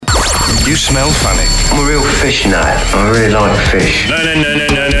You smell funny. I'm a real fish nut. I really like fish. No,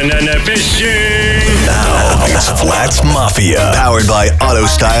 fishing! Now it's Flats Mafia, powered by Auto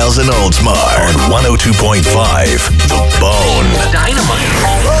Styles and Oldsmar on 102.5 The Bone. Dynamite.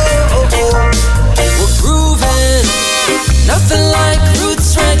 We're grooving, nothing like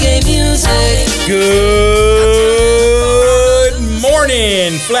roots reggae music. Good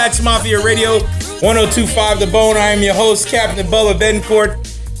morning, Flats Mafia Radio, 102.5 The Bone. I am your host, Captain Bubba Bencourt,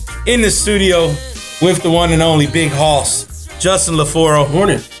 in the studio with the one and only Big Hoss, Justin LaForo.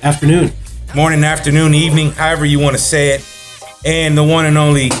 Morning, afternoon. Morning, afternoon, evening, however you want to say it. And the one and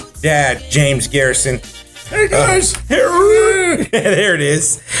only Dad, James Garrison. Hey guys, there it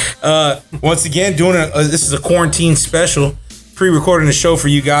is. Once again, doing this is a quarantine special, pre-recording the show for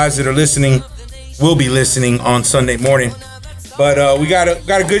you guys that are listening. Will be listening on Sunday morning. But we got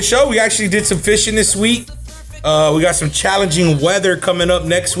a good show. We actually did some fishing this week. We got some challenging weather coming up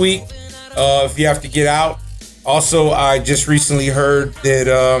next week if you have to get out. Also, I just recently heard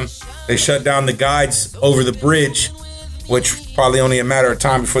that they shut down the guides over the bridge, which probably only a matter of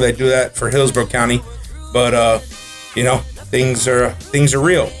time before they do that for Hillsborough County. But things are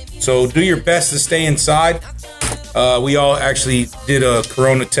real. So do your best to stay inside. We all actually did a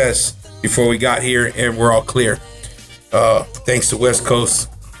corona test before we got here, and we're all clear. Thanks to West Coast.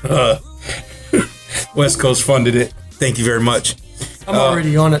 West Coast funded it. Thank you very much. I'm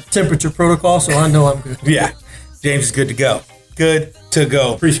already on a temperature protocol, so I know I'm good. Yeah, James is good to go. Good to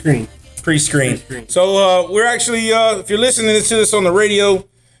go. Pre-screen. So we're actually, if you're listening to this on the radio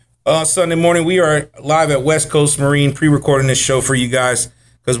Sunday morning, we are live at West Coast Marine, pre-recording this show for you guys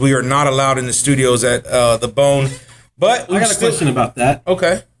because we are not allowed in the studios at The Bone. But I got a question about that.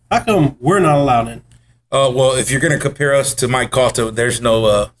 Okay. How come we're not allowed in? Well, if you're going to compare us to Mike Calta, there's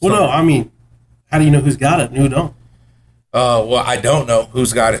no... no, I mean, how do you know who's got it and who don't? Well, I don't know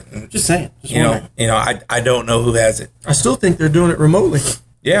who's got it. Just saying. I don't know who has it. I still think they're doing it remotely.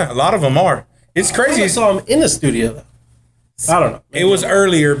 Yeah, a lot lot of them are. It's crazy. I saw them in the studio, though. I don't know. It was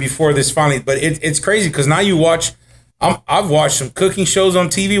earlier before this finally, but it's crazy because now you watch... I've watched some cooking shows on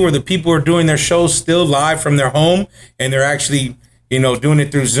TV where the people are doing their shows still live from their home, and they're actually, doing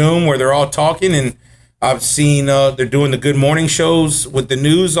it through Zoom where they're all talking. And I've seen they're doing the Good Morning shows with the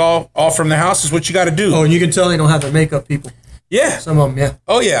news all from their house. Is what you got to do. Oh, and you can tell they don't have their makeup people. Yeah. Some of them, yeah.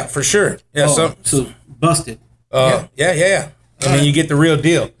 Oh, yeah, for sure. Yeah. So busted. Yeah. And then you get the real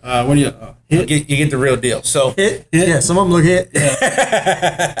deal. What do you hit? You get the real deal. So hit? Yeah, some of them look hit.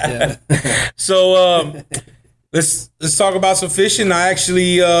 Yeah. So let's talk about some fishing. I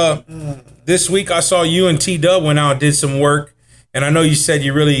actually this week I saw you and T-Dub went out and did some work, and I know you said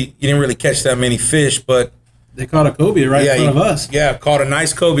you didn't really catch that many fish, but they caught a cobia right in front of us. Yeah, caught a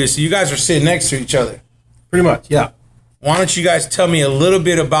nice cobia. So you guys are sitting next to each other. Pretty much, yeah. Why don't you guys tell me a little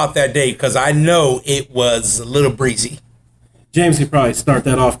bit about that day? Because I know it was a little breezy. James could probably start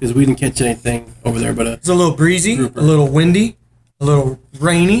that off because we didn't catch anything over there. But it's a little breezy, grouper. A little windy, a little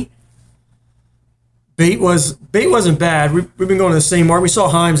rainy. Bait wasn't bad. We've been going to the same mark. We saw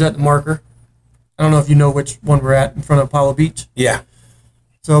Himes at the marker. I don't know if you know which one we're at in front of Apollo Beach. Yeah.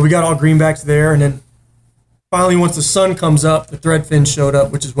 So we got all greenbacks there, and then finally once the sun comes up, the threadfin showed up,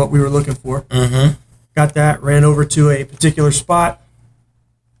 which is what we were looking for. Mm-hmm. Got that, ran over to a particular spot.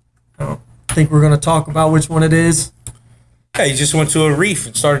 I don't think we're going to talk about which one it is. Yeah, you just went to a reef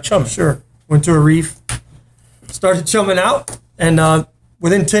and started chumming. Sure. Went to a reef, started chumming out, and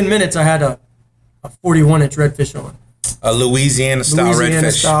within 10 minutes I had a 41-inch redfish on. A Louisiana-style redfish.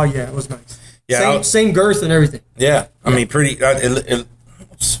 Louisiana-style, yeah, it was nice. Yeah, same girth and everything. Yeah, I mean,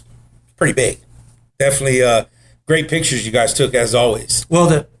 it's pretty big. Definitely great pictures you guys took, as always.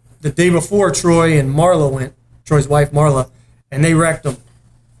 Well, the day before, Troy and Marla went, Troy's wife, Marla, and they wrecked them.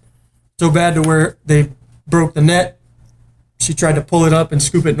 So bad to where they broke the net. She tried to pull it up and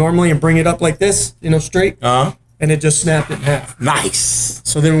scoop it normally and bring it up like this, straight. Uh-huh. And it just snapped it in half. Nice.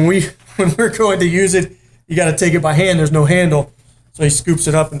 So then when we're going to use it, you got to take it by hand. There's no handle. So he scoops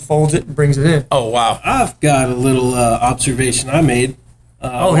it up and folds it and brings it in. Oh, wow. I've got a little observation I made.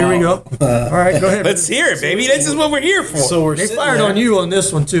 Here we go. All right, go ahead. Let's hear it, baby. This is what we're here for. So they fired on you on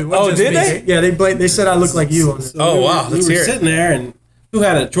this one, too. Oh, did they? Yeah, they said I look like you on this. Oh, wow. We were sitting there, and who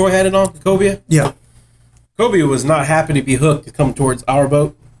had it? Troy had it on, cobia? Yeah. Cobia was not happy to be hooked to come towards our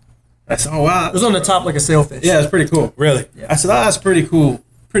boat. I said, oh, wow. It was on the top like a sailfish. Yeah, it's pretty cool. Really? Yeah. I said, oh, that's pretty cool.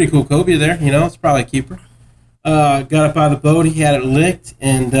 Pretty cool cobia there. It's probably a keeper. Got up out of the boat. He had it licked,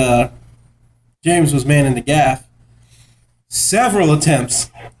 and James was manning the gaff. Several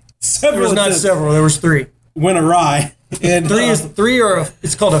attempts. There was not several. There was 3. Went awry. And three or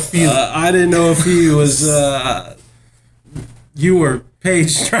it's called a few. I didn't know if he was. You were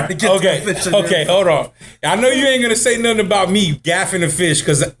page trying to get the fish in there. Okay, hold on. I know you ain't gonna say nothing about me gaffing a fish,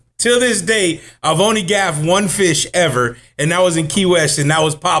 because till this day, I've only gaffed one fish ever, and that was in Key West, and that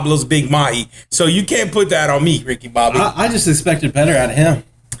was Pablo's Big Mahi. So you can't put that on me, Ricky Bobby. I just expected better out of him.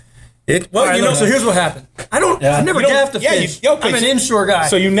 So here's what happened. I never gaffed a fish. I'm an inshore guy.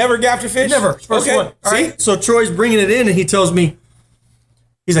 So you never gaffed a fish? Never. First one. All right. So Troy's bringing it in, and he tells me,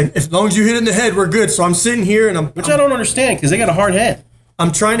 he's like, as long as you hit it in the head, we're good. So I'm sitting here, and I don't understand, because they got a hard head.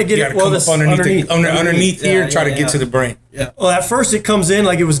 I'm trying to get it. Come up underneath here and try to get to the brain. Yeah. Well, at first it comes in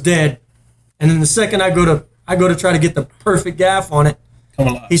like it was dead, and then the second I go to try to get the perfect gaff on it,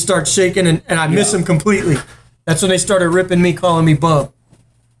 he starts shaking, and I miss him completely. That's when they started ripping me, calling me Bub.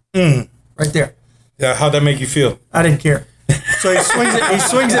 Right there. Yeah. How'd that make you feel? I didn't care. So he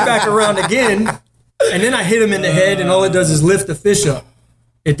swings it back around again, and then I hit him in the head, and all it does is lift the fish up.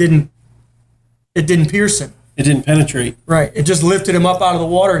 It didn't pierce him. It didn't penetrate. Right. It just lifted him up out of the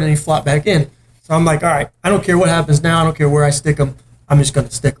water, and then he flopped back in. So I'm like, all right, I don't care what happens now. I don't care where I stick him. I'm just going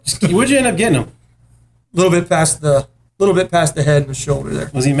to stick him. Where'd you end up getting him? A little bit past the head and the shoulder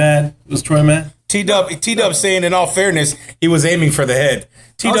there. Was he mad? Was Troy mad? T-Dub saying, in all fairness, he was aiming for the head.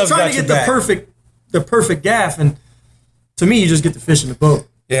 I was trying to get the perfect gaff, and to me, you just get the fish in the boat.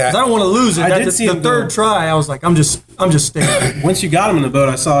 Yeah. I don't want to lose it. The third try, I was like, I'm just sticking. Once you got him in the boat,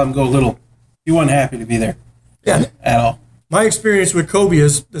 I saw him go a little. He wasn't happy to be there. Yeah. At all. My experience with cobia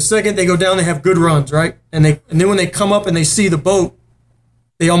is the second they go down, they have good runs, right? And then when they come up and they see the boat,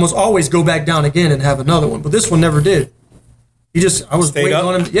 they almost always go back down again and have another one. But this one never did. I was waiting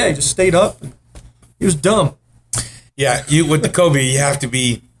on him. Yeah, he just stayed up. He was dumb. Yeah, with the cobia, you have to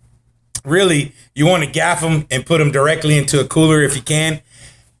be really. You want to gaff them and put them directly into a cooler if you can.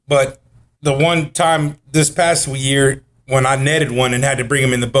 But the one time this past year when I netted one and had to bring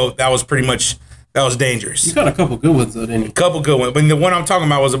him in the boat, that was dangerous. You got a couple good ones though, didn't you? A couple good ones. But the one I'm talking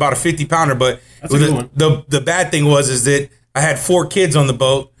about was about a 50-pounder. But that's a good one. The bad thing is that I had 4 kids on the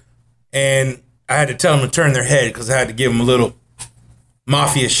boat, and I had to tell them to turn their head because I had to give them a little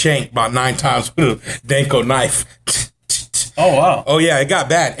Mafia shank about 9 times with a Danko knife. Oh wow! Oh yeah, it got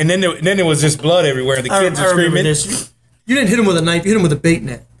bad, and then there was just blood everywhere. The kids were screaming. You didn't hit him with a knife. You hit him with a bait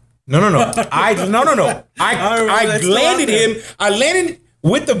net. No. I landed him. I landed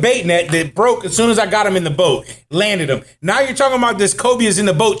with the bait net that broke as soon as I got him in the boat. Landed him. Now you're talking about this cobia's in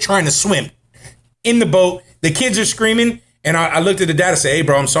the boat trying to swim. In the boat, the kids are screaming, and I looked at the dad and said, "Hey,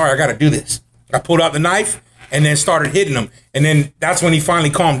 bro, I'm sorry. I got to do this." I pulled out the knife and then started hitting him, and then that's when he finally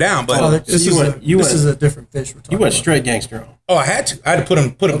calmed down. But this is a different fish. You went straight gangster on. Oh, I had to. I had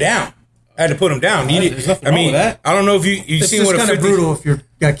to put him down. I had to put him down. There's nothing wrong with that. I don't know if you seen what a 50... It's kind of brutal if you've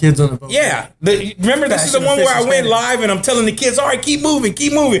got kids on the boat. Yeah. Remember, this is the one where I went live and I'm telling the kids, all right, keep moving.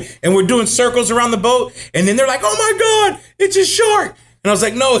 And we're doing circles around the boat. And then they're like, oh my God, it's a shark. And I was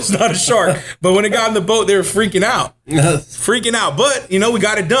like, no, it's not a shark. But when it got in the boat, they were freaking out. But, we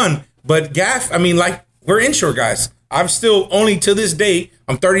got it done. But gaff, we're inshore guys. I'm still only to this day,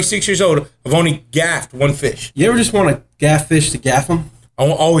 I'm 36 years old. I've only gaffed one fish. You ever just want to gaff fish to gaff them? I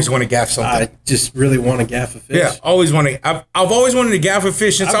always want to gaff something. I just really want to gaff a fish. Yeah, always want to. I've always wanted to gaff a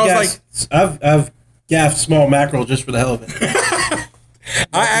fish since I've gaffed small mackerel just for the hell of it.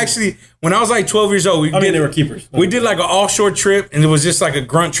 I actually, when I was like 12 years old, they were keepers. We did like an offshore trip, and it was just like a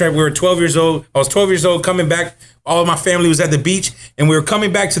grunt trip. We were 12 years old. I was 12 years old coming back. All of my family was at the beach, and we were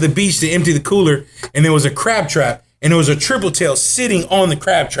coming back to the beach to empty the cooler, and there was a crab trap, and there was a triple tail sitting on the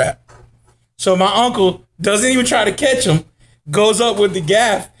crab trap. So my uncle doesn't even try to catch him, goes up with the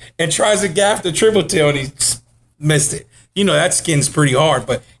gaff and tries to gaff the triple tail, and he missed it. That skin's pretty hard,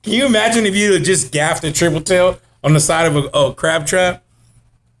 but can you imagine if you had just gaffed a triple tail on the side of a crab trap?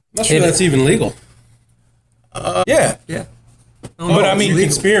 Not sure that's even legal. Yeah. But you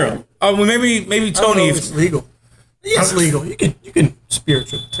can spear them. Maybe Tony, if it's legal. Yeah, it's legal. You can spear a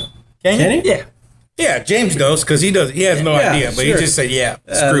triple tail. Can he? Yeah. Yeah, James knows because he has no idea, but he just said, "Yeah,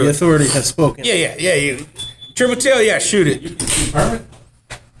 screw the it." authority has spoken. Yeah. Triple tail, yeah, shoot it. Permit?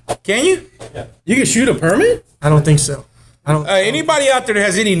 Can you? Yeah. You can shoot a permit? I don't think so. Anybody out there that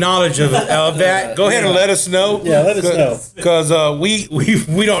has any knowledge of that, go ahead and let us know. Yeah, let us know because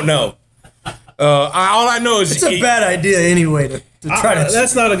we don't know. All I know is it's a bad idea anyway to try to.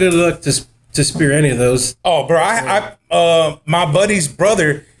 That's not a good look to spear any of those. Oh, bro, I my buddy's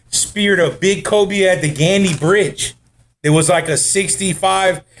brother speared a big cobia at the Gandy Bridge. It was like a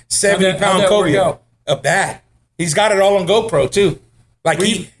 65, 70-pound cobia. A bat. He's got it all on GoPro too. Like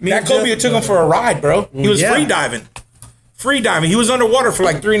that cobia took him for a ride, bro. He was free diving. He was underwater for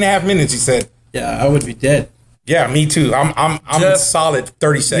like 3.5 minutes. He said. Yeah, I would be dead. Yeah, me too. I'm Jeff, solid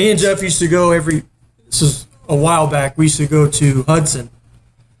 30 seconds. Me and Jeff used to go this was a while back, we used to go to Hudson.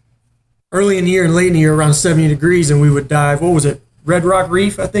 Early in the year and late in the year, around 70 degrees, and we would dive. What was it? Red Rock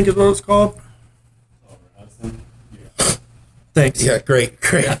Reef, I think is what it's called. Thanks. Yeah, great.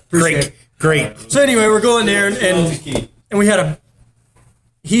 So anyway, we're going there, and we had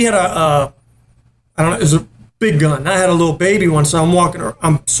he had a I don't know, it was a big gun. I had a little baby one, so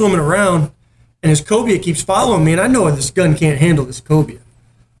I'm swimming around, and his cobia keeps following me, and I know this gun can't handle this cobia,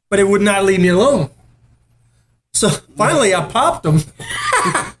 but it would not leave me alone. So finally, I popped him,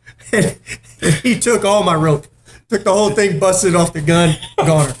 and he took all my rope, took the whole thing, busted off the gun,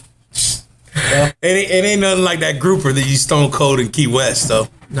 goner. Yeah. It ain't nothing like that grouper that you stone cold in Key West, though.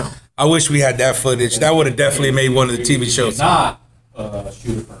 No. I wish we had that footage. That would have definitely made one of the TV shows. Not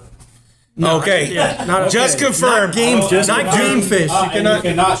shoot a permit. No, okay. Just confirmed. Not game fish. You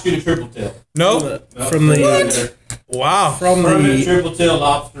cannot shoot a triple tail. No? From the Wow. From Permanent triple tail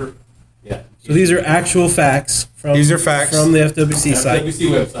lobster. Yeah. So these are actual facts. These are facts from the FWC site. FWC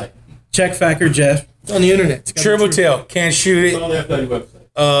website. Check Facker Jeff. It's on the internet. Triple tail. Can't shoot It's on it. the FW website.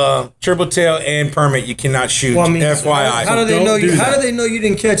 Triple tail and permit. You cannot shoot. Well, I mean, FYI. How do they know you? How do they know you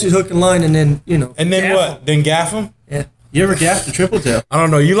didn't catch it hook and line and then And then gaff what? 'em? Then gaff them? Yeah. You ever gaffed a triple tail? I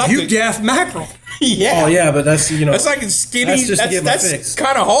don't know. You You gaff mackerel. Yeah. Oh yeah, but that's That's like a skinny. That's just to get my fix. That's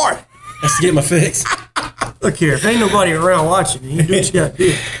kind of hard. That's to get my fix. Look here, if ain't nobody around watching, you do what you got to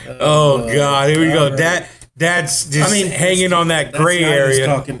do. Oh God, here we go. Dad's just hanging on that gray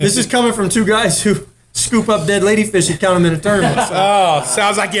area. This is coming from two guys who scoop up dead ladyfish and count them in a tournament. So. Oh,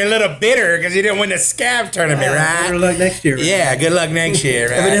 sounds like you're a little bitter because you didn't win the scab tournament, right? Better luck next year. Yeah, good luck next year.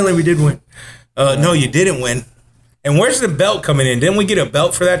 Right? Evidently, we did win. No, you didn't win. And where's the belt coming in? Didn't we get a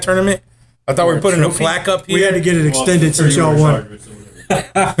belt for that tournament? I thought we were putting a plaque up here. We had to get it extended since y'all won.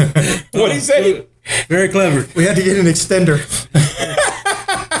 What did he say? Very clever. We had to get an extender.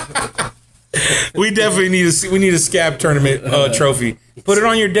 We definitely need a scab tournament trophy. Put it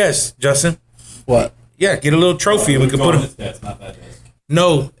on your desk, Justin. What? Yeah, get a little trophy and we can put it. That's not that desk.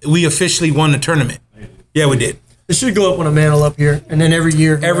 No, we officially won the tournament. Yeah, we did. It should go up on a mantle up here, and then every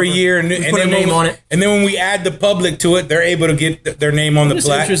year, and put a name on it. And then when we add the public to it, they're able to get their name on I'm the just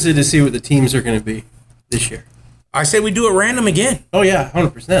plaque. interested to see what the teams are going to be this year. I say we do it random again. Oh yeah,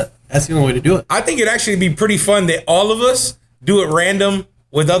 100%. That's the only way to do it. I think it'd actually be pretty fun that all of us do it random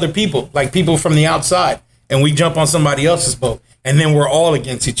with other people, like people from the outside, and we jump on somebody else's boat, and then we're all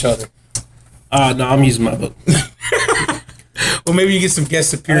against each other. No, I'm using my boat. Well, maybe you get some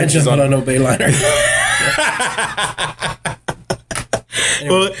guest I ain't appearances jumping on. on no bayliner.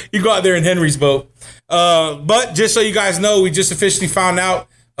 Well, you go out there in Henry's boat. But just so you guys know, we just officially found out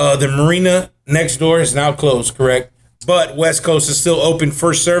the marina next door is now closed, correct? But West Coast is still open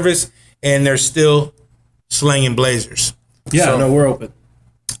for service, and they're still slanging blazers. Yeah, So- no, we're open.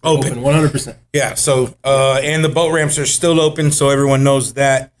 Open. 100%. Yeah, so, and the boat ramps are still open, so everyone knows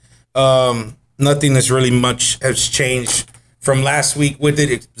that. Nothing that's really much has changed from last week with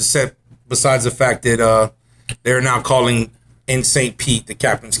it, except besides the fact that they're now calling in St. Pete the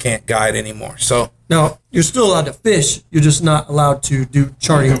captains can't guide anymore. So Now, you're still allowed to fish. You're just not allowed to do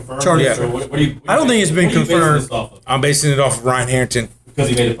charting. Yeah. So what do you, I don't think it's been what are you basing confirmed. this off of? I'm basing it off of Ryan Harrington. Because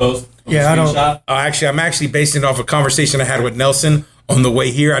he made a post. of a Yeah, I don't- screenshot? I'm actually basing it off a conversation I had with Nelson on the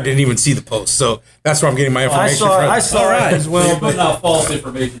way here. I didn't even see the post, so that's where I'm getting my I information saw from. it as So well. you're putting out false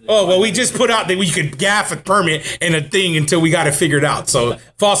information. Oh, well, we just put out that we could gaff a permit and a thing until we got it figured out. So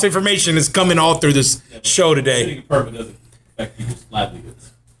false information is coming all through this show today. Getting a permit doesn't affect people's livelihoods.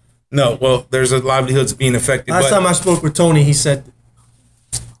 No, well, there's a livelihoods being affected. Last but time I spoke with Tony, he said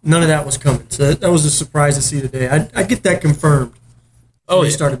none of that was coming. So that was a surprise to see today. I get that confirmed. oh, He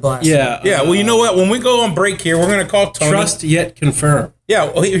yeah. started blasting. Yeah. Yeah, well, you know what? When we go on break here, we're gonna call Tony. Trust yet confirm.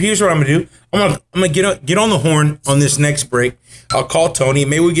 Yeah, well, here's what I'm gonna do. I'm gonna get on the horn on this next break. I'll call Tony.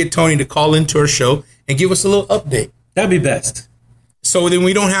 Maybe we get Tony to call into our show and give us a little update. That'd be best. So then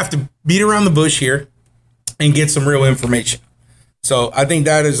we don't have to beat around the bush here and get some real information. So I think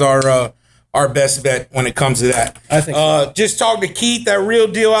that is our best bet when it comes to that. I think Just talked to Keith at Real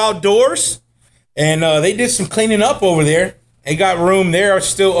Deal Outdoors, and they did some cleaning up over there. They got room there,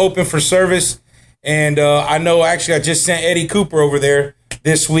 still open for service. And I know actually I just sent Eddie Cooper over there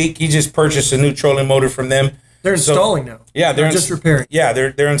this week. He just purchased a new trolling motor from them. They're installing now. Yeah, They're just repairing. Yeah,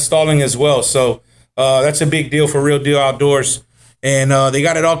 they're installing as well. So that's a big deal for Real Deal Outdoors. And they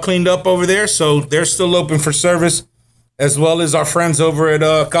got it all cleaned up over there. So they're still open for service, as well as our friends over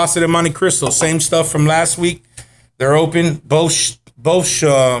at Casa de Monte Cristo. Same stuff from last week. They're open, both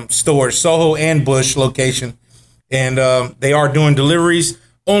stores, Soho and Bush location. And they are doing deliveries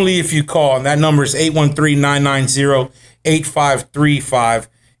only if you call. And that number is 813-990-8535.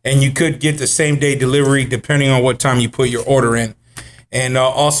 and you could get the same day delivery depending on what time you put your order in. And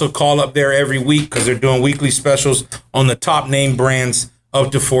also call up there every week because they're doing weekly specials on the top name brands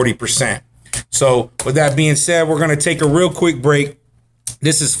up to 40%. So with that being said, we're going to take a real quick break.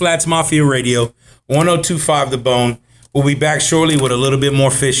 This is Flats Mafia Radio, 102.5 The Bone. We'll be back shortly with a little bit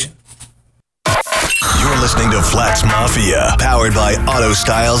more fishing. You're listening to Flats Mafia, powered by Auto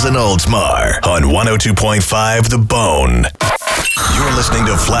Styles and Oldsmar on 102.5 The Bone. You're listening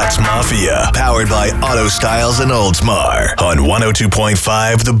to Flats Mafia, powered by Auto Styles and Oldsmar on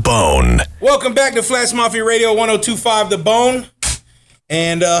 102.5 The Bone. Welcome back to Flats Mafia Radio, 102.5 The Bone.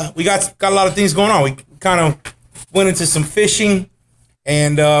 And we got a lot of things going on. We kind of went into some fishing,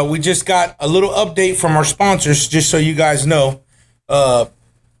 and we just got a little update from our sponsors, just so you guys know.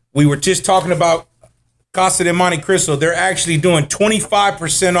 We were just talking about Casa de Monte Cristo. They're actually doing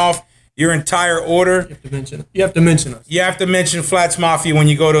 25% off your entire order. You have to mention us. You have to mention Flats Mafia when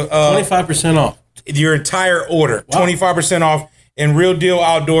you go to 25% off your entire order. Wow. 25% off. And Real Deal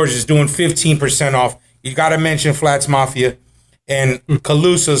Outdoors is doing 15% off. You got to mention Flats Mafia and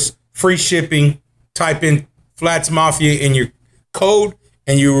Calusa's free shipping. Type in Flats Mafia in your code,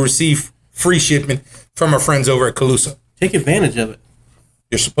 and you will receive free shipment from our friends over at Calusa. Take advantage of it.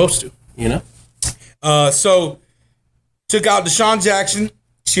 You're supposed to. You know? So took out Deshaun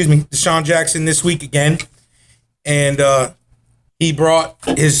Jackson this week again. And he brought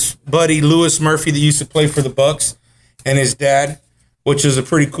his buddy Lewis Murphy that used to play for the Bucks and his dad, which is a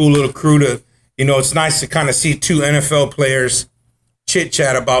pretty cool little crew to, it's nice to kind of see two NFL players chit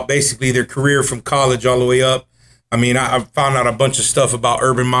chat about basically their career from college all the way up. I mean, I found out a bunch of stuff about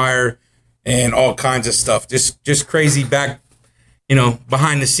Urban Meyer and all kinds of stuff. Just crazy back,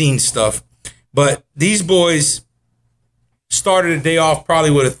 behind the scenes stuff. But these boys started the day off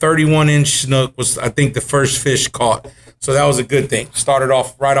probably with a 31-inch snook, was I think the first fish caught. So that was a good thing. Started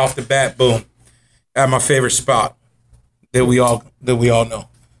off right off the bat, boom, at my favorite spot that we all know,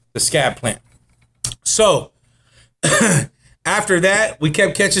 the Scab Plant. So after that, we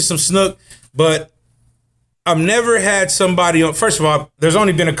kept catching some snook, but I've never had somebody on. First of all, there's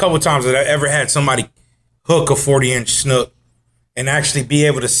only been a couple times that I ever had somebody hook a 40-inch snook and actually be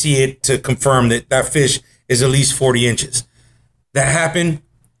able to see it to confirm that fish is at least 40 inches. That happened,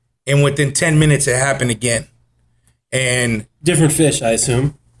 and within 10 minutes, it happened again. And different fish, I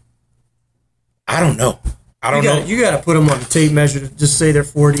assume. I don't know. I don't know. You got to put them on the tape measure to just say they're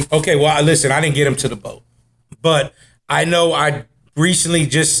 40. Okay, well, listen, I didn't get them to the boat. But I know I recently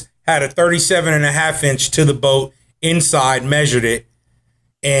just had a 37.5-inch to the boat inside, measured it,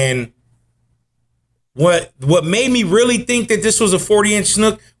 and what made me really think that this was a 40-inch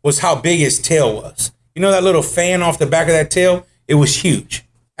snook was how big his tail was. You know that little fan off the back of that tail? It was huge.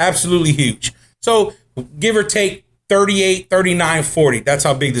 Absolutely huge. So give or take 38, 39, 40. That's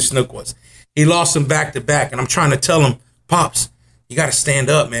how big the snook was. He lost him back to back, and I'm trying to tell him, Pops, you got to stand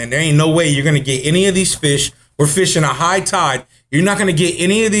up, man. There ain't no way you're going to get any of these fish. We're fishing a high tide. You're not going to get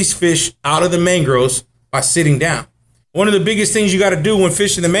any of these fish out of the mangroves by sitting down. One of the biggest things you got to do when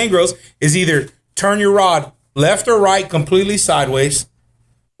fishing the mangroves is either turn your rod left or right, completely sideways,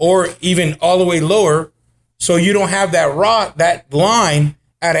 or even all the way lower, so you don't have that line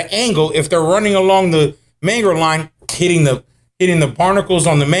at an angle. If they're running along the mangrove line, hitting the barnacles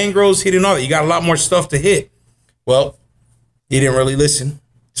on the mangroves, hitting all that, you got a lot more stuff to hit. Well, he didn't really listen,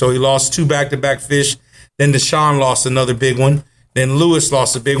 so he lost 2 back-to-back fish. Then Deshaun lost another big one. Then Lewis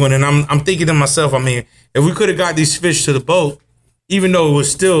lost a big one, and I'm thinking to myself, if we could have got these fish to the boat, even though it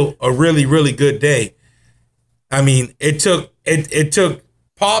was still a really, really good day, it took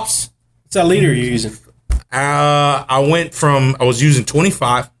Pops. What's that leader you're using? I was using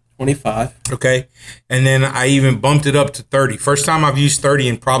 25. 25. Okay. And then I even bumped it up to 30. First time I've used 30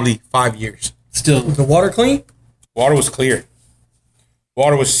 in probably 5 years. Still. Was the water clean? Water was clear.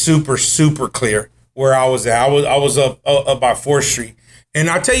 Water was super, super clear where I was at. I was up by 4th Street. And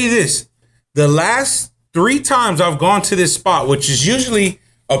I'll tell you this, the last 3 times I've gone to this spot, which is usually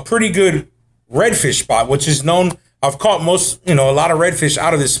a pretty good redfish spot, which is known, I've caught a lot of redfish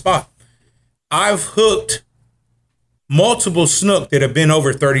out of this spot. I've hooked multiple snook that have been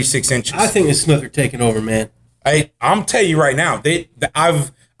over 36 inches. I think the snook are taking over, man. I'm telling you right now,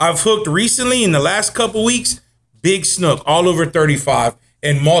 I've hooked recently in the last couple weeks, big snook all over 35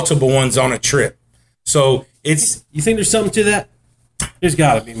 and multiple ones on a trip. So You think there's something to that? There's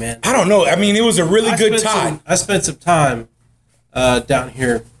got to be, man. I don't know. It was a really good tide. I spent some time down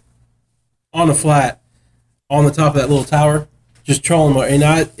here on the flat, on the top of that little tower, just trolling more. And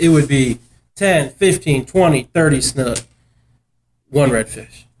it would be 10, 15, 20, 30 snook, 1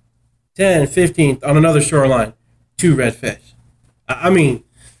 redfish. 10, 15 on another shoreline, 2 redfish.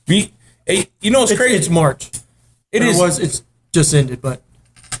 You know what's crazy? It's March. It's just ended, but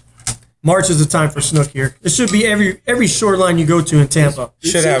March is the time for snook here. It should be every shoreline you go to in Tampa.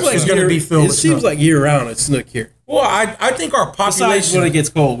 Should have. It's going to be filled with seems snook. like year round it's snook here. Well, I think our Besides population. when it gets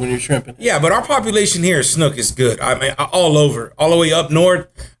cold when you're shrimping. Yeah, but our population here, snook is good. I mean, all over, all the way up north.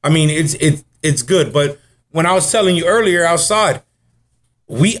 I mean, it's good. But when I was telling you earlier outside,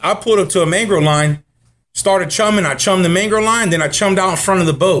 I pulled up to a mangrove line, started chumming. I chummed the mangrove line, then I chummed out in front of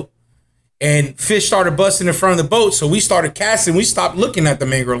the boat, and fish started busting in front of the boat. So we started casting. We stopped looking at the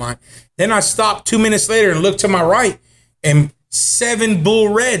mangrove line. Then I stopped 2 minutes later and looked to my right, and 7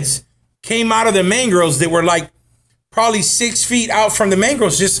 bull reds came out of the mangroves that were like probably 6 feet out from the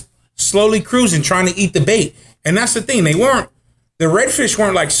mangroves, just slowly cruising, trying to eat the bait. And that's the thing. The redfish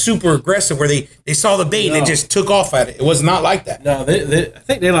weren't like super aggressive where they saw the bait and they just took off at it. It was not like that. No, I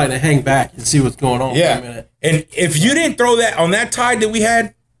think they like to hang back and see what's going on for a minute. And if you didn't throw that on that tide that we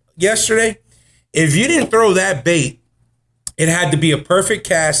had yesterday, if you didn't throw that bait, it had to be a perfect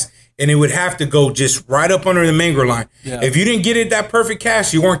cast and it would have to go just right up under the mangrove line. Yeah. If you didn't get it that perfect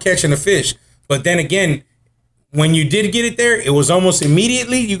cast, you weren't catching a fish. But then again, when you did get it there, it was almost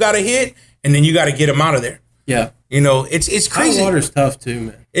immediately you got a hit, and then you got to get them out of there. Yeah. You know, it's crazy. That water's tough too,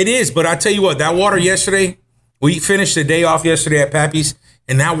 man. It is, but I tell you what, that water yesterday, we finished the day off yesterday at Pappy's,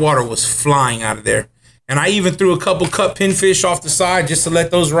 and that water was flying out of there. And I even threw a couple cut pinfish off the side just to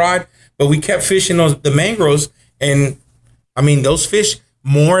let those ride, but we kept fishing the mangroves, and I mean, those fish,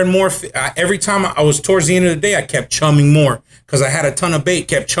 more and more, every time I was towards the end of the day, I kept chumming more because I had a ton of bait,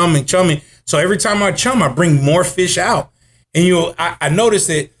 kept chumming. So every time I chum, I bring more fish out. And, you know, I noticed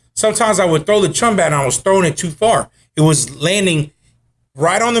that sometimes I would throw the chum bat and I was throwing it too far. It was landing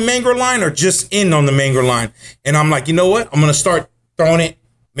right on the mangrove line or just in on the mangrove line. And I'm like, you know what? I'm going to start throwing it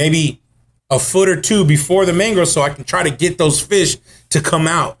maybe a foot or two before the mangrove so I can try to get those fish to come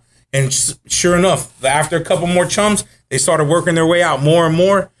out. And sure enough, after a couple more chums, they started working their way out more and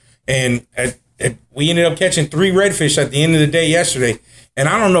more. And we ended up catching 3 redfish at the end of the day yesterday. And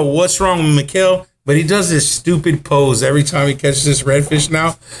I don't know what's wrong with Mikkel, but he does this stupid pose every time he catches this redfish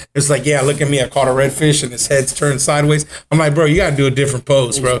now. It's like, yeah, look at me. I caught a redfish and his head's turned sideways. I'm like, bro, you got to do a different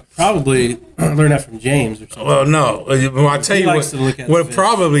pose, bro. Probably learned that from James or something. Well, no. Well, I'll tell you what it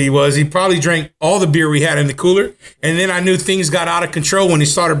probably was. He probably drank all the beer we had in the cooler. And then I knew things got out of control when he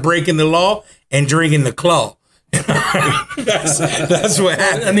started breaking the law and drinking the claw. that's what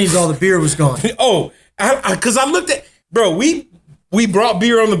happened. That means all the beer was gone. Oh, because I looked at, bro, we brought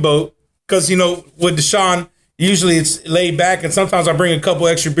beer on the boat because, you know, with Deshaun, usually it's laid back and sometimes I bring a couple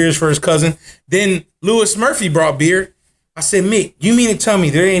extra beers for his cousin. Then Lewis Murphy brought beer. I said, Mick, you mean to tell me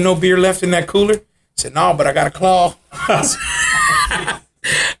there ain't no beer left in that cooler? He said, no, but I got a claw. I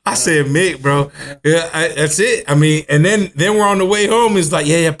said, Mick, bro, yeah, that's it. I mean, and then we're on the way home. It's like,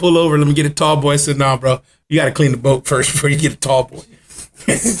 yeah, pull over. Let me get a tall boy. I said, nah, bro, you got to clean the boat first before you get a tall boy.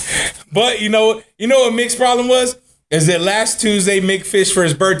 But you know what Mick's problem was? Is that last Tuesday, Mick fished for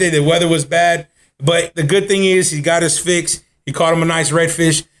his birthday. The weather was bad. But the good thing is he got his fix. He caught him a nice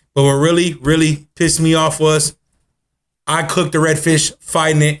redfish. But what really, really pissed me off was I cooked the redfish,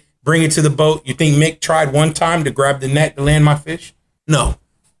 fighting it, bring it to the boat. You think Mick tried one time to grab the net to land my fish? No.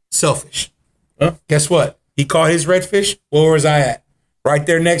 Selfish. Huh? Guess what? He caught his redfish. Where was I at? Right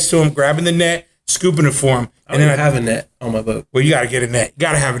there next to him, grabbing the net, scooping it for him. And then I have a net on my boat. Well, you got to get a net. You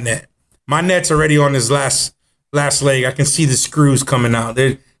got to have a net. My net's already on his last leg. I can see the screws coming out.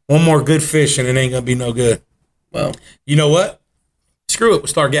 There's one more good fish and it ain't going to be no good. Well, you know what? Screw it. We'll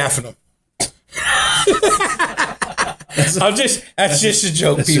start gaffing them. That's just a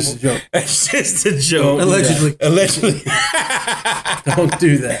joke, people. Just a joke. That's just a joke. Allegedly. Don't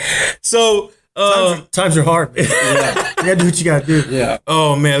do that. So times are hard, man. Yeah. You gotta do what you gotta do. Yeah.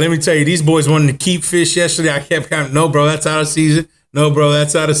 Oh man, let me tell you, these boys wanted to keep fish yesterday. I kept counting, no, bro, that's out of season. No, bro,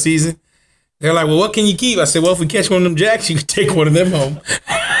 that's out of season. They're like, well, what can you keep? I said, well, if we catch one of them jacks, you can take one of them home.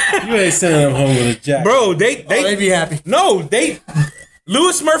 You ain't sending them home with a jack. Bro, they'd be happy. No,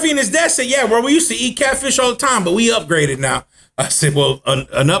 Lewis Murphy and his dad said, yeah, bro, we used to eat catfish all the time, but we upgraded now. I said, well,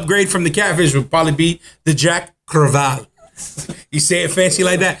 an upgrade from the catfish would probably be the Jack Creval. You say it fancy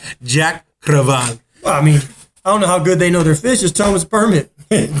like that? Jack Creval. Well, I mean, I don't know how good they know their fish. Just tell them it's a permit.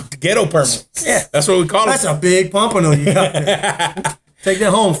 Ghetto permit. Yeah. That's what we call it. That's a big pompano you got there. Take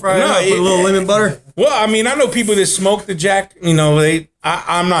that home, fry it up with a little lemon butter. Well, I mean, I know people that smoke the Jack. You know,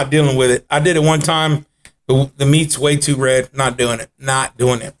 I'm not dealing with it. I did it one time. The meat's way too red. Not doing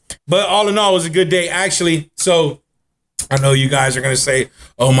it. But all in all, it was a good day. Actually, so I know you guys are going to say,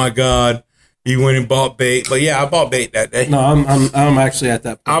 oh, my God, you went and bought bait. But, yeah, I bought bait that day. No, I'm actually at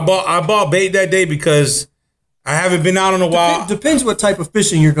that point. I bought bait that day because I haven't been out in a while. Depends what type of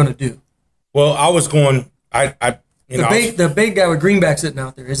fishing you're going to do. Well, I was going. The bait guy with greenback sitting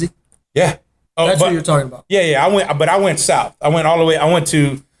out there, is he? Yeah. Oh, That's what you're talking about. Yeah. I went south. I went all the way. I went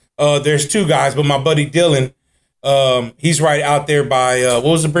to. There's two guys, but my buddy Dylan, he's right out there by what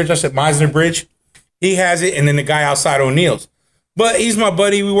was the bridge? I said Meisner Bridge. He has it, and then the guy outside O'Neill's. But he's my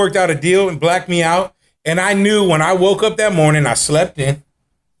buddy. We worked out a deal and blacked me out. And I knew when I woke up that morning, I slept in.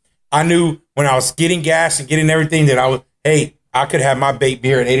 I knew when I was getting gas and getting everything that I could have my bait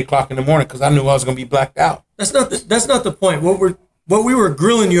beer at 8 o'clock in the morning because I knew I was going to be blacked out. That's not the point. What we were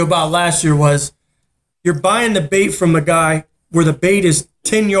grilling you about last year was you're buying the bait from a guy where the bait is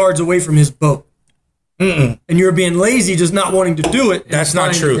 10 yards away from his boat. And you're being lazy, just not wanting to do it. That's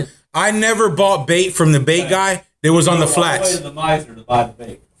not true. I never bought bait from the bait guy that was on the flats. I went to the Meisner to buy the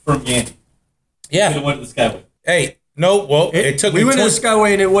bait from Yandy. Yeah. I went to the Skyway. Hey, no, well, it took me. We went to the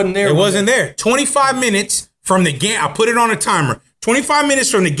Skyway and it wasn't there. It wasn't there. 25 minutes from the I put it on a timer. 25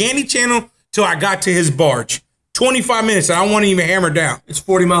 minutes from the Gandy channel till I got to his barge. 25 minutes. And I won't even hammer down. It's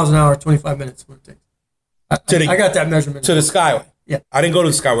 40 miles an hour, 25 minutes. What it takes. I got that measurement. To the Skyway. Yeah. I didn't go to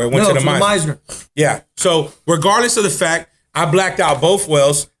the Skyway. I went to the Meisner. Yeah. So regardless of the fact, I blacked out both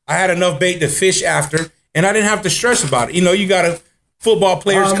wells. I had enough bait to fish after, and I didn't have to stress about it. You know, you got football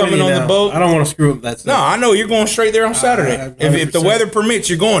players coming on the boat. I don't want to screw up that stuff. No, I know you're going straight there on Saturday. If the weather permits,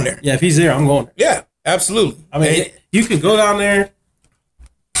 you're going there. Yeah, if he's there, I'm going there. Yeah, absolutely. I mean, you could go down there,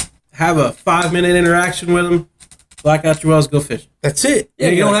 have a 5-minute interaction with him, black out your wells, go fishing. That's it. Yeah,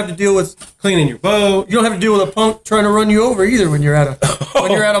 you don't have to deal with cleaning your boat. You don't have to deal with a punk trying to run you over either when you're at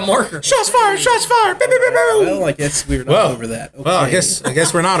a marker. Shots fired! Shots fired! Bow, bow, bow, bow. Well, I guess we're not over that. Okay. Well, I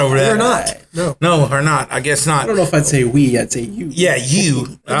guess we're not over that. We're not. No, we're not. I guess not. I don't know if I'd say we. I'd say you. Yeah,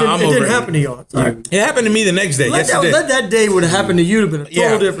 you. It didn't happen to y'all. It happened to me the next day. Yes, it did. Let that day would have happened to you to have been a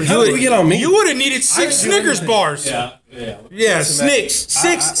total difference. How did we get on me? You would have needed 6 Snickers bars. Yeah.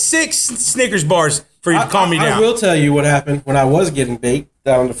 Six Snickers bars for you to calm me down. I will tell you what happened when I was getting bait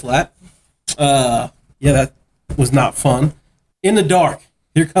down the flat. That was not fun. In the dark,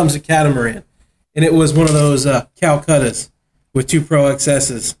 here comes a catamaran. And it was one of those Calcuttas with 2 Pro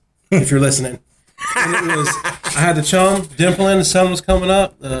XSs, if you're listening. And it was, I had the chum dimpling, the sun was coming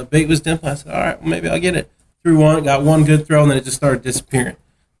up, the bait was dimpling. I said, all right, well, maybe I'll get it. Threw one, got one good throw, and then it just started disappearing.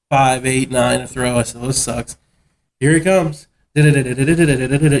 5, 8, 9 a throw. I said, this sucks. Here he comes. You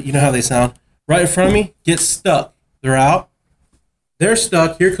know how they sound. Right in front of me, gets stuck. They're out. They're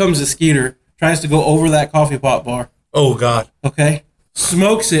stuck. Here comes the skeeter. Tries to go over that coffee pot bar. Oh, God. Okay.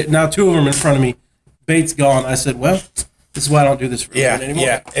 Smokes it. Now 2 of them in front of me. Bait's gone. I said, well, this is why I don't do this for anymore.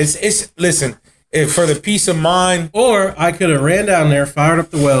 Yeah. It's listen, if for the peace of mind. Or I could have ran down there, fired up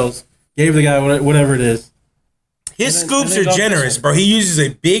the wells, gave the guy whatever it is. His scoops are generous, bro. He uses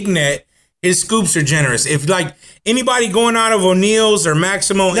a big net. His scoops are generous. If like anybody going out of O'Neill's or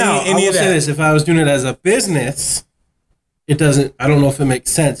Maximo, now, any I of that. will say this: if I was doing it as a business, it doesn't. I don't know if it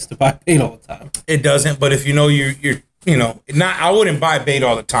makes sense to buy bait all the time. It doesn't. But if you know you're not. I wouldn't buy bait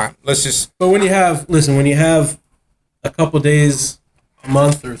all the time. Let's just. But when you have a couple days a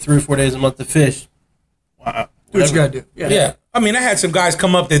month or 3 or 4 days a month to fish, wow, do what you gotta do. Yeah. I mean, I had some guys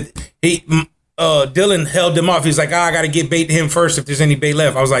come up that Dylan held them off. He's like, I got to get bait to him first if there's any bait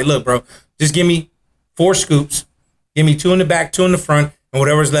left. I was like, look, bro, just give me 4 scoops. Give me 2 in the back, 2 in the front, and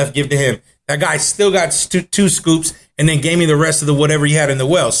whatever's left, give to him. That guy still got 2 scoops and then gave me the rest of the whatever he had in the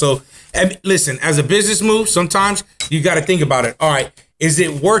well. So, listen, as a business move, sometimes you got to think about it. All right, is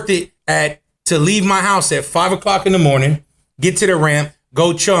it worth it to leave my house at 5 o'clock in the morning, get to the ramp,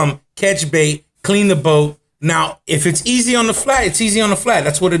 go chum, catch bait, clean the boat? Now, if it's easy on the flat, it's easy on the flat.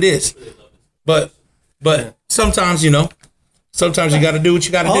 That's what it is. But sometimes, you got to do what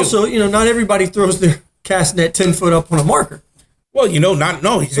you got to do. Also, not everybody throws their cast net 10 foot up on a marker. Well, you're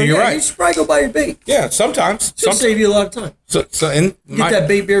right. You should probably go buy your bait. Yeah, sometimes. It'll save you a lot of time. Get that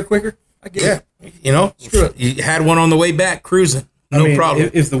bait beer quicker. I get it. Screw it. You had one on the way back cruising. No problem.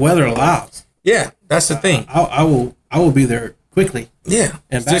 If the weather allows. Yeah, that's the thing. I will be there quickly. Yeah.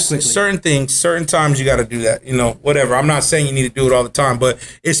 And back quickly. Certain things, certain times you got to do that. Whatever. I'm not saying you need to do it all the time, but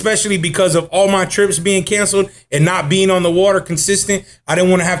especially because of all my trips being canceled and not being on the water consistent, I didn't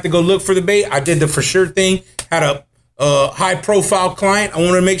want to have to go look for the bait. I did the for sure thing. Had a high profile client. I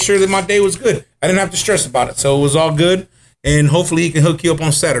wanted to make sure that my day was good. I didn't have to stress about it. So it was all good. And hopefully he can hook you up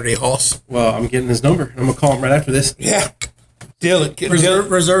on Saturday, Hoss. Well, I'm getting his number. I'm going to call him right after this. Yeah.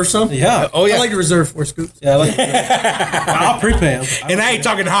 Reserve some? Yeah. Oh, yeah. I like to reserve 4 scoops. Yeah, I like I'll prepay him. And I ain't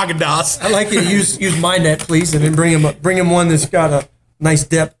talking Haagen-Dazs. I like you to use my net, please, and then bring him one that's got a nice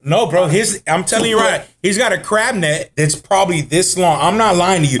depth. No, bro. I'm telling you right. He's got a crab net that's probably this long. I'm not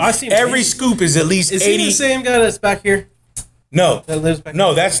lying to you. I've seen Every scoop is at least Is 80. he the same guy that's back here? No, That lives back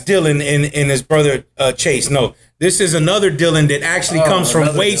no, that's Dylan and his brother Chase. No, this is another Dylan that actually comes from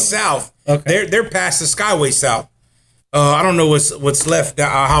another way Dylan. south. Okay. They're past the Skyway south. I don't know what's left,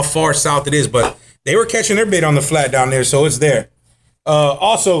 how far south it is, but they were catching their bait on the flat down there, so it's there.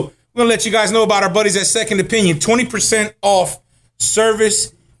 Also, we're gonna let you guys know about our buddies at Second Opinion. 20% off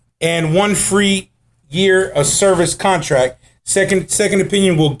service and 1 free year of service contract. Second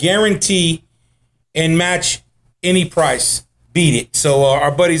Opinion will guarantee and match any price. Beat it. So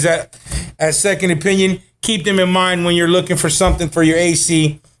our buddies at Second Opinion, keep them in mind when you're looking for something for your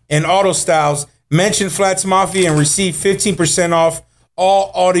AC and auto styles. Mention Flats Mafia and receive 15% off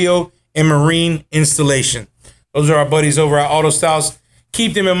all audio and marine installation. Those are our buddies over at Auto Styles.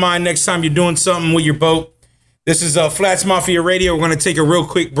 Keep them in mind next time you're doing something with your boat. This is Flats Mafia Radio. We're going to take a real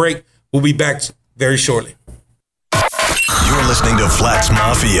quick break. We'll be back very shortly. You're listening to Flats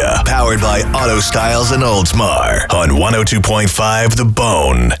Mafia, powered by Auto Styles and Oldsmar on 102.5 The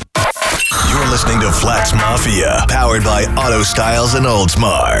Bone. You're listening to Flats Mafia, powered by Auto Styles and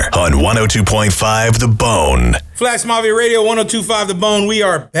Oldsmar on 102.5 The Bone. Flats Mafia Radio, 102.5 The Bone. We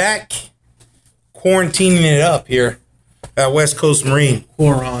are back quarantining it up here at West Coast Marine.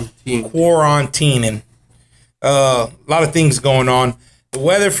 Quarantining. A lot of things going on. The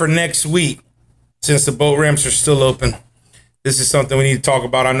weather for next week, since the boat ramps are still open, this is something we need to talk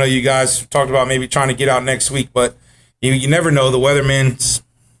about. I know you guys talked about maybe trying to get out next week, but you never know. The weatherman's...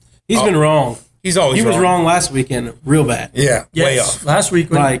 He's been wrong. He's always He wrong. was wrong last weekend, real bad. Yeah, way Yes, off. last week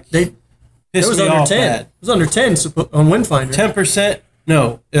when Like, it Pissed was me under off 10. bad. It was under 10 on Windfinder. 10%.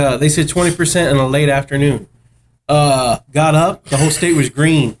 No, they said 20% in a late afternoon. Got up. The whole state was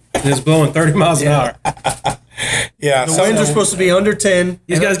green. It was blowing 30 miles an hour. Yeah, The winds are supposed to be under 10.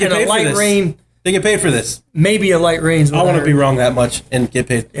 These guys get and paid a light for this. rain, They get paid for this. maybe a light rain. I want to be wrong that much and get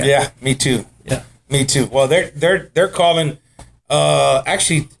paid. Yeah, me too. Yeah. Me too. Well, they're calling.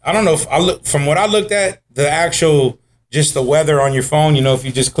 Actually, I don't know if I look from what I looked at the actual just the weather on your phone. You know, if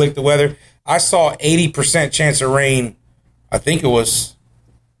you just click the weather, I saw 80% chance of rain. I think it was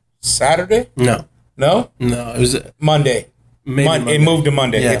Saturday. No, No, it was Monday. maybe Monday. It moved to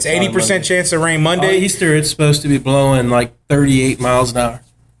Monday. Yeah, It's probably 80% Monday. chance of rain On Monday. Easter, it's supposed to be blowing like 38 miles an hour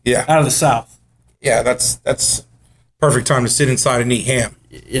Yeah, out of the south. yeah. That's perfect time to sit inside and eat ham.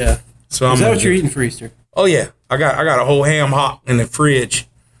 Yeah. So I'm Is that gonna what you're do- eating for Easter? Oh yeah, I got a whole ham hock in the fridge.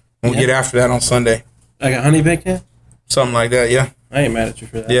 We'll Yeah. get after that on Sunday. I got honey baked in? Something like that. Yeah. I ain't mad at you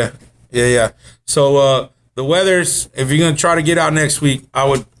for that. Yeah. So the weather's, if you're gonna try to get out next week, I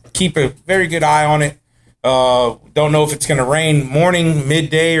would keep a very good eye on it. Don't know if it's gonna rain morning,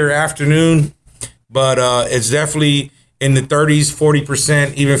 midday, or afternoon, but it's definitely in the 30s,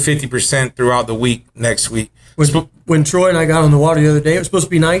 40%, even 50% throughout the week next week. When Troy and I got on the water the other day, it was supposed to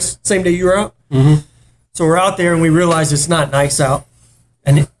be nice. Same day you were out. Mm-hmm. So we're out there and we realize it's not nice out.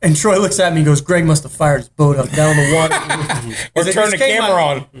 And Troy looks at me and goes, Greg must have fired his boat up down the water. Or turn the camera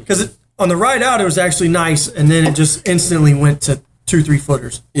on. Because on the ride out, it was actually nice. And then it just instantly went to 2-3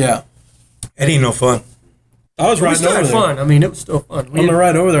 footers. Yeah. It ain't no fun. I was We riding still over had there. fun. I mean, it was still fun. On the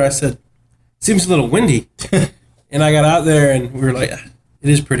ride over there, I said, seems a little windy. And I got out there and we were like, it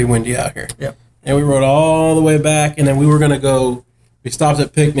is pretty windy out here. Yeah. And we rode all the way back, and then we were going to go, we stopped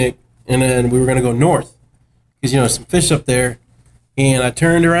at Picnic, and then we were going to go north. Because, some fish up there. And I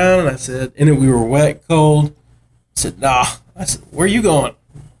turned around and I said, and then we were wet, cold. I said, nah. I said, where are you going?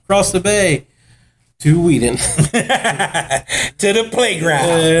 Across the bay. To Whedon. To the playground.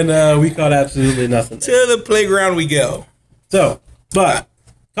 And we caught absolutely nothing. To the playground we go. So, but,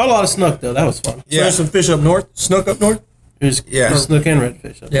 caught a lot of snook, though. That was fun. So there's some fish up north, snook up north. There's snook and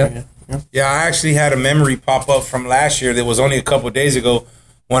redfish up there. Yeah. Yeah, I actually had a memory pop up from last year that was only a couple of days ago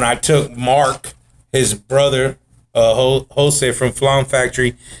when I took Mark, his brother, Jose from Flan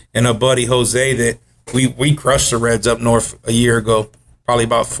Factory, and a buddy Jose that we crushed the Reds up north a year ago, probably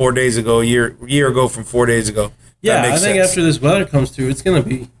about 4 days ago, a year ago from 4 days ago. Yeah, That I makes think sense. after this weather comes through, it's gonna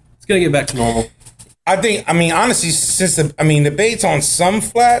get back to normal. I mean, honestly, since the bait's on some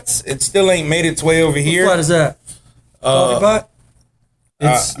flats, it still ain't made its way over here. What is that? Coffee pot?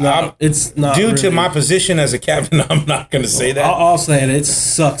 It's not. Due to really. my position as a captain, I'm not going to say that. I'll say it. It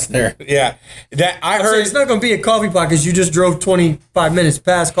sucks there. Yeah, that I So heard. it's not going to be a coffee pot because you just drove 25 minutes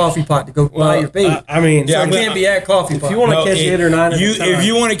past coffee pot to go buy your bait. I mean, Yeah, so it but- can't be at coffee pot. if you want to No, catch 8 or 9, if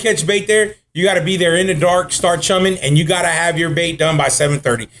you want to catch bait there, you got to be there in the dark, start chumming, and you got to have your bait done by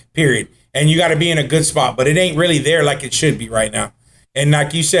 7:30. Period. And you got to be in a good spot, but it ain't really there like it should be right now. And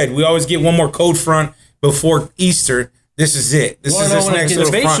like you said, we always get one more cold front before Easter, This is it. This Well, is no, this when next the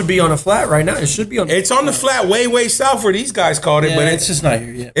little base front. should be on a flat right now. It should be on. It's on the flat way south where these guys called it, Yeah, but it's just not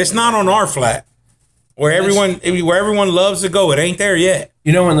here yet. it's not on our flat where everyone loves to go. It ain't there yet.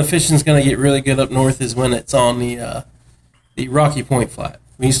 You know when the fishing's going to get really good up north is when it's on the Rocky Point flat.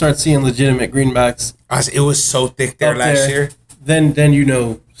 When you start seeing legitimate greenbacks It was so thick there up last there, year. then you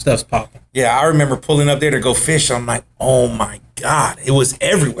know stuff's popping. Yeah, I remember pulling up there to go fish. I'm like, oh my God, it was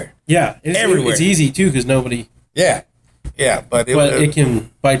everywhere. Yeah, Everywhere. It's easy too because nobody. Yeah, but It can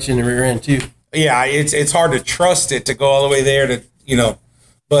bite you in the rear end too. yeah, it's hard to trust it to go all the way there to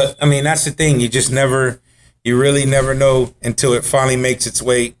But I mean, that's the thing. You really never know until it finally makes its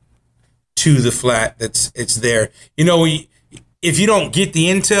way to the flat. It's there. If you don't get the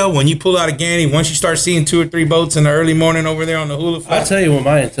intel when you pull out a Ganny, once you start seeing 2 or 3 boats in the early morning over there on the Hula I'll Flat. tell you what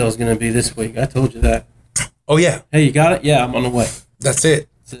my intel is going to be this week. I told you that. Oh yeah, Hey, you got it? Yeah, I'm on the way. that's it.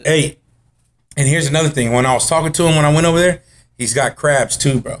 Hey, and here's another thing. When I was talking to him when I went over there, he's got crabs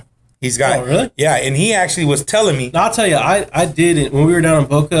too, bro. He's got. Oh, really? Yeah, and he actually was telling me. Now, I'll tell you, I did it when we were down in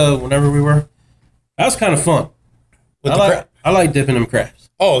Boca, whenever we were. That was kind of fun. With I like dipping them crabs.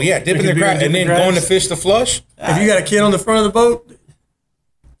 Oh yeah, dipping the Drinking crab beer, and then dipping going to crabs. fish the flush. If you got a kid on the front of the boat,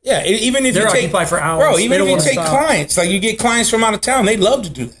 Yeah, even if They're you take occupied for hours. bro, They even don't if you wanna take stop. clients, like you get clients from out of town, they love to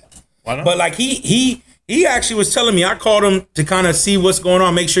do that. Why not? But like he actually was telling me, I called him to kind of see what's going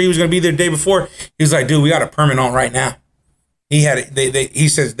on, make sure he was going to be there the day before. He was like, dude, we got a permit on right now. He had it. He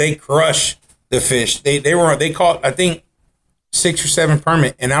says they crush the fish. They caught I think 6 or 7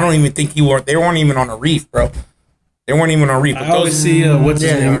 permit, and I don't even think they weren't even on a reef, bro. They weren't even on a reef. But I always see what's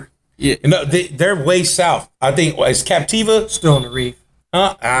his Yeah, they name. are. Yeah, they're way south. I think is Captiva. still on the reef.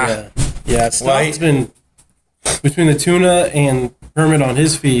 yeah. Stock's been between the tuna and permit on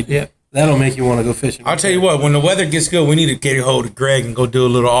his feed. Yeah. That'll make you want to go fishing. I'll tell you what, when the weather gets good, we need to get a hold of Greg and go do a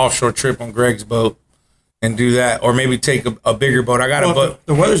little offshore trip on Greg's boat and do that. Or maybe take a bigger boat. I got a Well, boat. if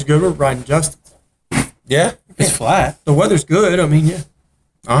the weather's good. We're riding Justin's. Yeah? It's flat. The weather's good. I mean, yeah.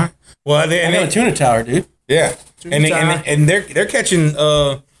 All right. Well, I got a tuna tower, dude. yeah. And they're catching,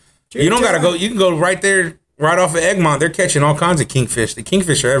 you don't got to go, you can go right there, right off of Egmont. They're catching all kinds of kingfish. The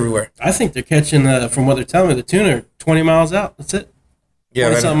kingfish are everywhere. I think they're catching, from what they're telling me, the tuna are 20 miles out. That's it. Yeah,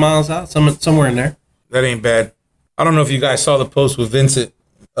 20 something miles out, somewhere in there. that ain't bad. I don't know if you guys saw the post with Vincent,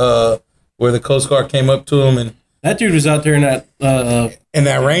 where the Coast Guard came up to him and That dude was out there in that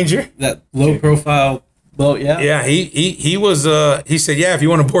that Ranger. that low profile boat. Yeah. Yeah, he was. He said, "Yeah, if you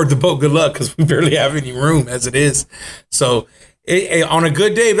want to board the boat, good luck, because we barely have any room as it is." So, on a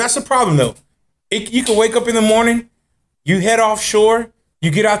good day, that's the problem though. You can wake up in the morning, you head offshore,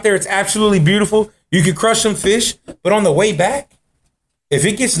 you get out there, it's absolutely beautiful. You can crush some fish, but on the way back, if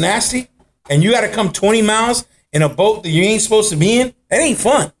it gets nasty and you got to come 20 miles in a boat that you ain't supposed to be in, that ain't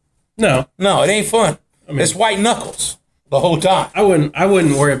fun. No, No, it ain't fun. It's white knuckles the whole time. I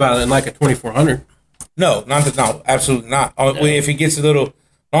wouldn't worry about it in like a 2400. No, absolutely not. If it gets a little, as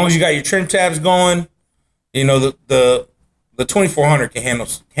long as you got your trim tabs going, the 2400 can handle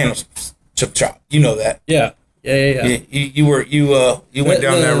chip chop. You know that. Yeah. You went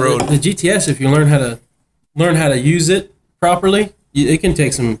down that road. The GTS, if you learn how to use it properly, it can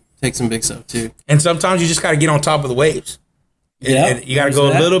take some big stuff too. And sometimes you just got to get on top of the waves. Yeah, And you got to go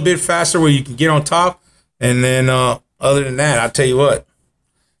a little bit faster where you can get on top. And then other than that, I'll tell you what.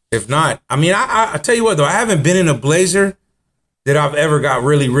 If not, I mean, I tell you what though, I haven't been in a blazer that I've ever got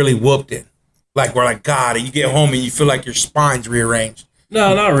really, really whooped in. Like where like God, you get home and you feel like your spine's rearranged.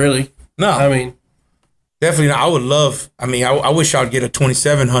 No, not really. No, I mean, definitely not. I would love. I mean, I wish I'd get a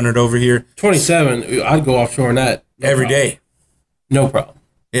 2700 over here 27. I'd go offshore on that every day. No problem.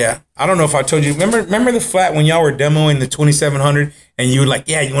 Yeah, I don't know if I told you. Remember the flat when y'all were demoing the 2700 and you were like,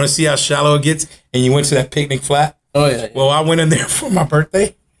 yeah, you want to see how shallow it gets, and you went to that picnic flat. Oh yeah. Well, I went in there for my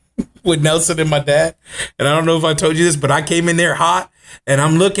birthday with Nelson and my dad, and I don't know if I told you this, but I came in there hot, and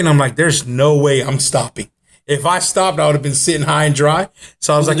I'm looking, I'm like, there's no way I'm stopping. If I stopped, I would have been sitting high and dry.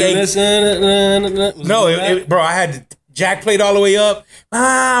 So I was like, hey, no, bro, I had to jack plate all the way up.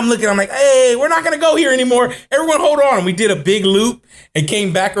 I'm looking, I'm like, hey, we're not gonna go here anymore. Everyone, hold on. And we did a big loop and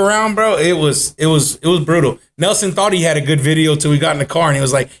came back around, bro. It was brutal. Nelson thought he had a good video till we got in the car, and he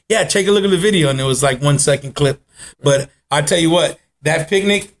was like, yeah, take a look at the video, and it was like 1 second clip. But I tell you what, that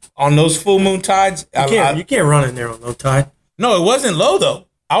picnic on those full moon tides, You can't run in there on low tide. no, it wasn't low though.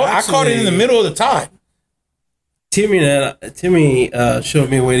 I caught it in the middle of the tide. Timmy showed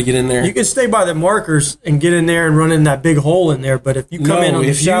me a way to get in there. You can stay by the markers and get in there and run in that big hole in there. But if you come in on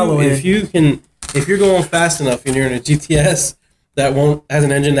the shallow end, if you're going fast enough and you're in a GTS that has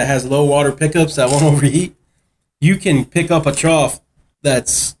an engine that has low water pickups that won't overheat, you can pick up a trough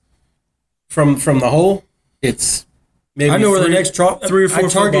that's from the hole. It's maybe I know where the next 3 or 4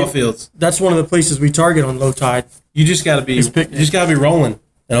 football fields. That's one of the places we target on low tide. You just got to be rolling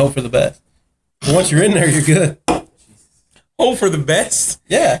and hope for the best. And once you're in there, you're good. Hope for the best.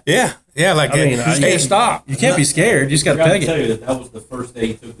 Yeah. Like I mean, you can't stop. You can't be scared. You just got to I peg tell it. you that was the first day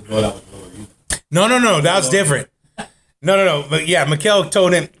he took the boat out with lower unit. No, that was different. No. But yeah, Mikkel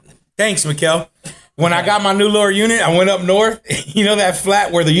told him, thanks, Mikkel. When I got my new lower unit, I went up north. You know that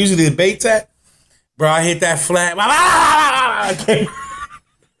flat where usually the bait's at? Bro, I hit that flat.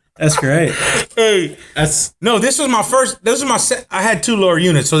 That's great. Hey, this was my first. I had 2 lower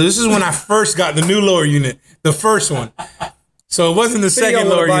units, so this is when I first got the new lower unit, the first one. So it wasn't the second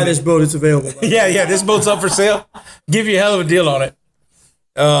lower buy unit. this boat, it's available. Yeah, this boat's up for sale. Give you a hell of a deal on it.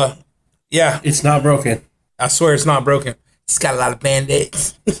 Yeah, It's not broken. I swear it's not broken. It's got a lot of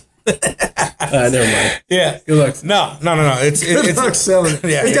band-aids. Never mind. Yeah. Good luck. No. It's Not selling it.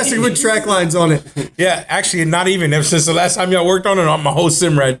 Yeah. It's got some good track lines on it. Yeah, actually, not even. Ever since the last time y'all worked on it, my whole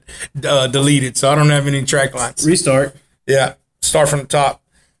Simrad deleted, so I don't have any track lines. Restart. Yeah, start from the top.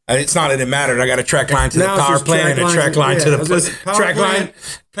 It's not that it mattered. I got a track line to Now the it's power just plant and a track line to the track line,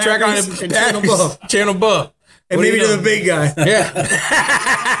 and channel above. channel above. And What do maybe you to know? the big guy.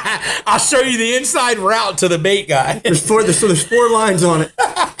 Yeah. I'll show you the inside route to the bait guy. There's 4 lines on it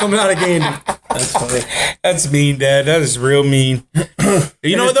coming out of Gander. That's funny. That's mean, Dad. That is real mean. You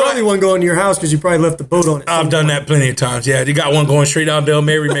know what, There's probably though? one going to your house because you probably left the boat on it. I've done that plenty of times. Yeah, you got one going straight down Del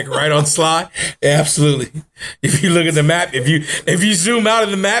Mary, make it right on slide. Yeah, absolutely. If you look at the map, if you zoom out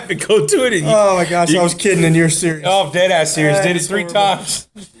of the map and go to it, and Oh my gosh, I was kidding and you're serious. oh, dead ass serious. Did it That's 3 horrible. times.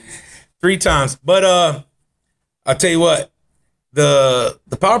 3 times. But I'll tell you what, the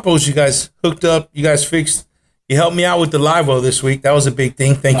power poles you guys hooked up, you guys fixed. You helped me out with the live well this week. That was a big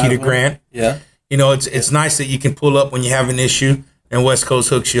thing. Thank you to Grant. Yeah. You know, it's nice that you can pull up when you have an issue and West Coast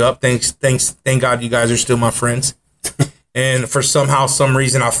hooks you up. Thank God you guys are still my friends. And for some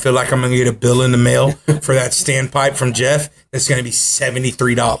reason, I feel like I'm gonna get a bill in the mail for that standpipe from Jeff. That's gonna be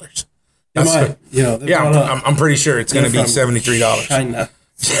 $73. I'm pretty sure it's gonna be $73 China.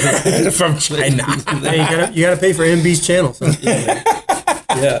 from China. Hey, you gotta pay for MB's channel. So.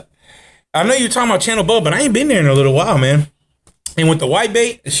 Yeah. I know you're talking about Channel Bub, but I ain't been there in a little while, man. And with the white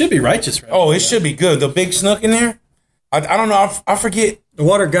bait, It should be righteous, right? oh, it should be good. The big snook in there. I don't know. I forget. The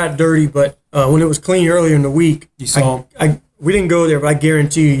water got dirty, but when it was clean earlier in the week, You saw 'em? we didn't go there, but I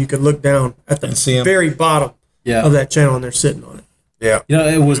guarantee you could look down at And see 'em. the very bottom Yeah. of that channel and they're sitting on it. Yeah. You know,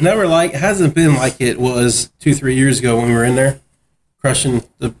 it was never like, it hasn't been like it was 2-3 years ago when we were in there crushing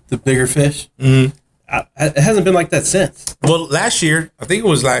the bigger fish. Mhm. It hasn't been like that since. Well, last year, I think it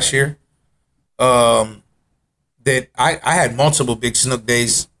was last year, that I had multiple big snook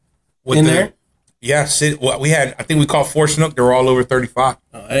days with In there? Yeah, we had. I think we caught 4 snook. They were all over 35.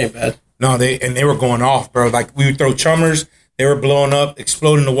 Oh, that ain't bad. No, they were going off, bro. Like we would throw chummers, they were blowing up,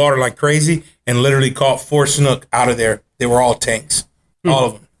 exploding the water like crazy, and literally caught 4 snook out of there. They were all tanks, all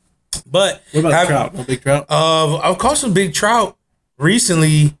of them. But What about trout? No big trout? I've caught some big trout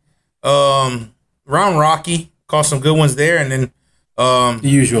recently. Around Rocky, caught some good ones there, and then The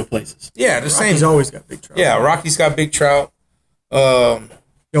usual places. yeah, the same. He's always got big trout. Yeah, Rocky's got big trout.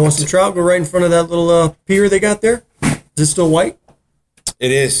 You want some trout? Go right in front of that little pier they got there. Is it still white?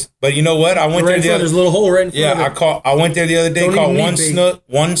 It is, but you know what? I went Right in there front. There's a little hole right in front Yeah, of it. I went there the other day. Don't Caught even need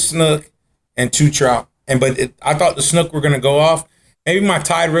one bait. snook, and 2 trout. I thought the snook were gonna go off. Maybe my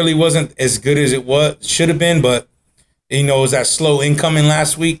tide really wasn't as good as it should have been, but you know, it was that slow incoming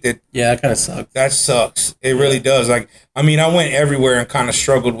last week Yeah, it kind of sucks. that sucks. It really does. Like, I mean, I went everywhere and kind of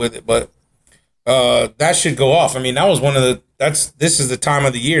struggled with it, but that should go off. I mean, that was one of the. This is the time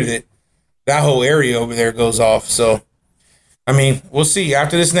of the year that whole area over there goes off. So, I mean, we'll see.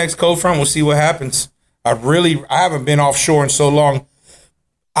 After this next cold front, we'll see what happens. I haven't been offshore in so long.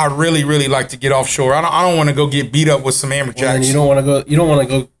 I really, really like to get offshore. I don't want to go get beat up with some And amberjacks. you don't want to go. You don't want to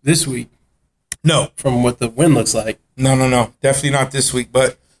go this week No, from what the wind looks like. no. Definitely not this week.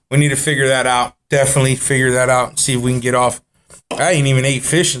 But we need to figure that out. Definitely figure that out and see if we can get off. I ain't even ate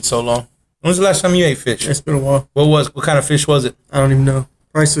fish in so long. When was the last time you ate fish? It's been a while. What kind of fish was it? I don't even know.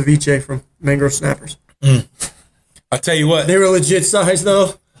 Probably ceviche from Mangrove Snappers. I'll tell you what. They were legit size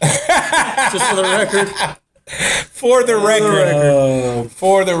though. Just for the record. For the record.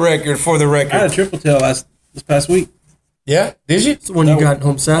 I had a triple tail this past week Yeah, did you? It's the one you got in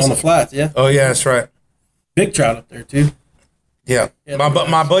Home on the Sass. flats. Yeah, Oh yeah, that's right. big trout up there too. Yeah,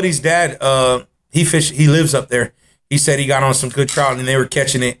 my buddy's dad, he lives up there. He said he got on some good trout and they were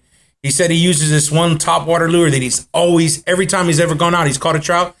catching it. He said he uses this one top water lure that he's always, every time he's ever gone out, he's caught a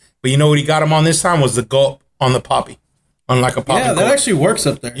trout. But you know what he got him on this time was the gulp on the poppy, on like a poppy. Yeah, that cork. actually works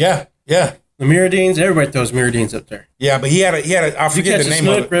up there. Yeah. The Miradines, everybody throws Miradines up there. Yeah, but he had a I You forget catch the a name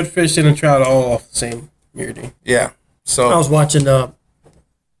of snook, it. redfish, and a trout all off the same Miradine. Yeah. So I was watching. I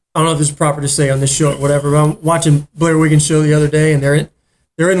don't know if this is proper to say on this show or whatever. But I'm watching Blair Wiggins' show the other day, and they're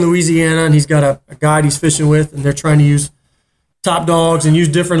in Louisiana, and he's got a guide he's fishing with, and they're trying to use top dogs and use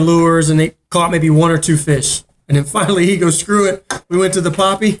different lures, and they caught maybe 1 or 2 fish, and then finally he goes, "Screw it." We went to the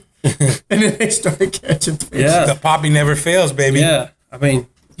poppy, and then they started catching fish. Yeah. the poppy never fails, baby. Yeah, I mean,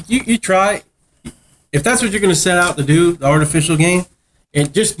 you try. If that's what you're going to set out to do, the artificial game,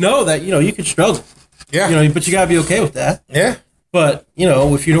 and just know that, you could struggle. Yeah. But you got to be okay with that. Yeah. But,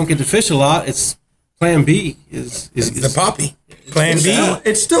 if you don't get to fish a lot, it's plan B is The poppy. Plan B.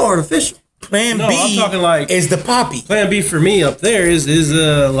 It's still artificial. Plan No, B I'm talking like- is the poppy. Plan B for me up there is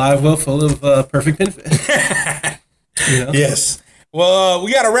a live well full of perfect pinfish. Yes. Well,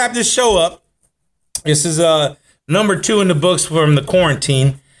 we got to wrap this show up. This is number 2 in the books from the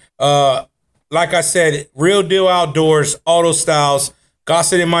quarantine. Like I said, Real Deal Outdoors, Auto Styles,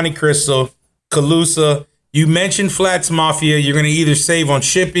 Gossett and Monte Cristo, Calusa. You mentioned Flats Mafia. You're going to either save on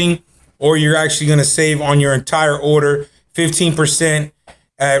shipping or you're actually going to save on your entire order. 15%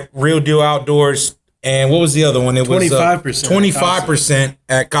 at Real Deal Outdoors. And what was the other one? It was 25%. 25%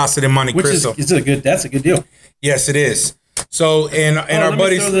 at Gossett and Monte Which Cristo. that's a good deal. Yes, it is. So, and our let me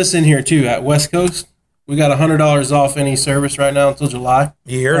buddies, throw this in here too. At West Coast, we got $100 off any service right now until July.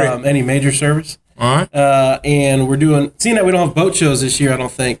 You heard it. Any major service. All right. And we're seeing that we don't have boat shows this year, I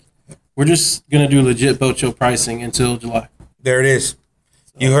don't think. We're just going to do legit boat show pricing until July. There it is.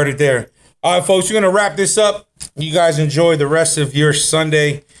 You heard it there. All right, folks, we're going to wrap this up. You guys enjoy the rest of your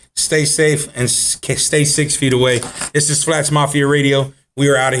Sunday. Stay safe and stay 6 feet away. This is Flats Mafia Radio. We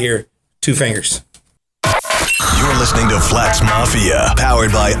are out of here. 2 fingers. You're listening to Flats Mafia,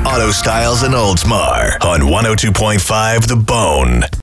 powered by Auto Styles and Oldsmar on 102.5 The Bone.